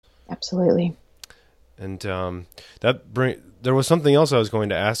Absolutely. And there was something else I was going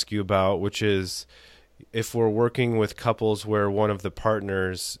to ask you about, which is if we're working with couples where one of the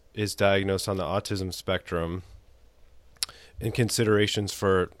partners is diagnosed on the autism spectrum, and considerations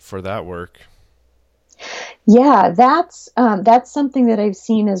for that work. Yeah, that's something that I've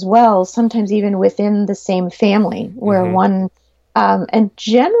seen as well. Sometimes even within the same family, where one and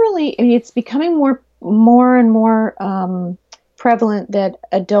generally, I mean, it's becoming more and more prevalent that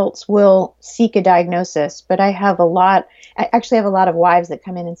adults will seek a diagnosis. But I actually have a lot of wives that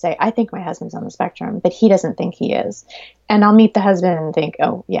come in and say, "I think my husband's on the spectrum, but he doesn't think he is." And I'll meet the husband and think,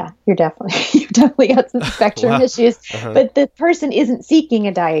 "Oh, yeah, you've definitely got some spectrum Wow. issues." But the person isn't seeking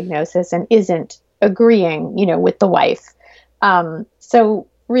a diagnosis and isn't agreeing, with the wife. So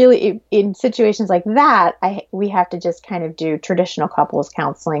really, in situations like that, we have to just kind of do traditional couples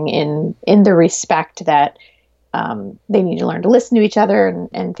counseling in the respect that they need to learn to listen to each other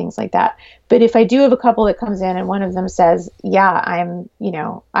and things like that. But if I do have a couple that comes in and one of them says, "Yeah, I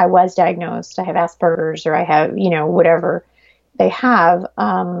was diagnosed, I have Asperger's, or I have, whatever they have,"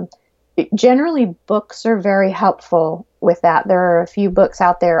 generally books are very helpful with that. There are a few books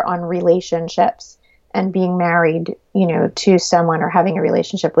out there on relationships and being married, to someone or having a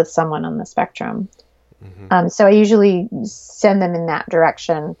relationship with someone on the spectrum. So I usually send them in that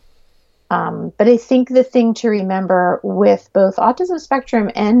direction. But I think the thing to remember with both autism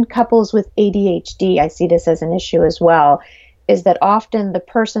spectrum and couples with ADHD, I see this as an issue as well, is that often the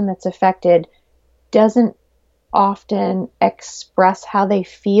person that's affected doesn't often express how they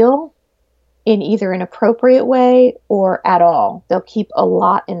feel in either an appropriate way or at all. They'll keep a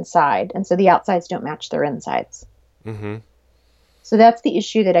lot inside. And so the outsides don't match their insides. So that's the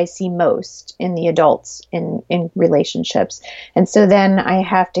issue that I see most in the adults in relationships. And so then I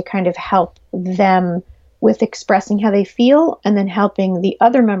have to kind of help them with expressing how they feel and then helping the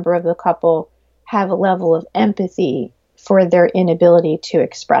other member of the couple have a level of empathy for their inability to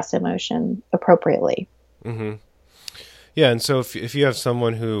express emotion appropriately. Yeah. And so if you have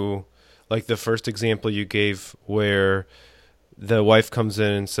someone who, like the first example you gave, where the wife comes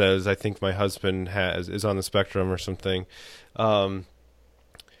in and says, "I think my husband is on the spectrum," or something. I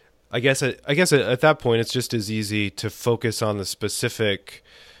guess at that point, it's just as easy to focus on the specific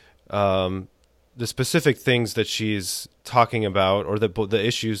things that she's talking about, or the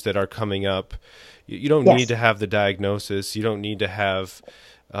issues that are coming up. You don't need to have the diagnosis. You don't need to have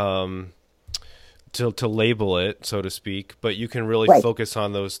to label it, so to speak, but you can really focus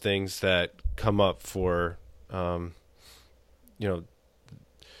on those things that come up for,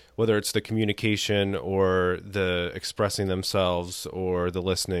 whether it's the communication or the expressing themselves or the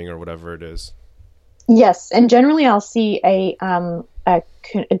listening or whatever it is. Yes. And generally I'll see a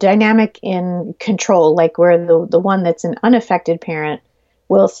dynamic in control, like where the one that's an unaffected parent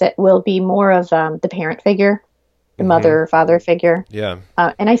will be more of the parent figure, the mother or father figure. Yeah.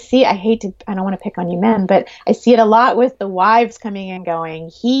 And I don't want to pick on you men, but I see it a lot with the wives coming and going,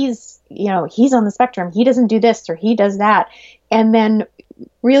 he's on the spectrum. He doesn't do this or he does that. And then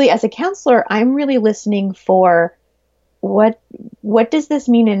really as a counselor, I'm really listening for what does this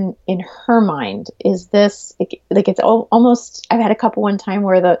mean in her mind? Is this like it's almost, I've had a couple one time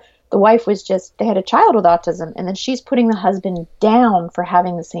where the wife was they had a child with autism and then she's putting the husband down for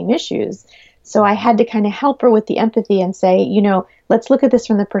having the same issues. So I had to kind of help her with the empathy and say, let's look at this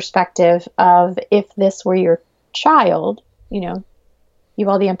from the perspective of if this were your child, you have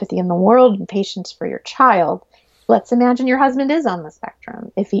all the empathy in the world and patience for your child. Let's imagine your husband is on the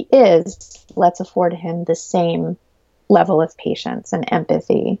spectrum. If he is, let's afford him the same level of patience and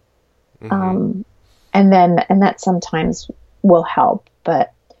empathy. And that sometimes will help.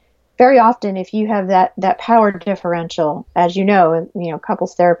 But very often, if you have that power differential, as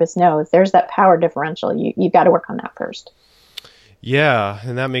couples therapists know, if there's that power differential, you got to work on that first. Yeah.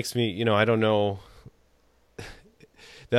 And that makes me, I don't know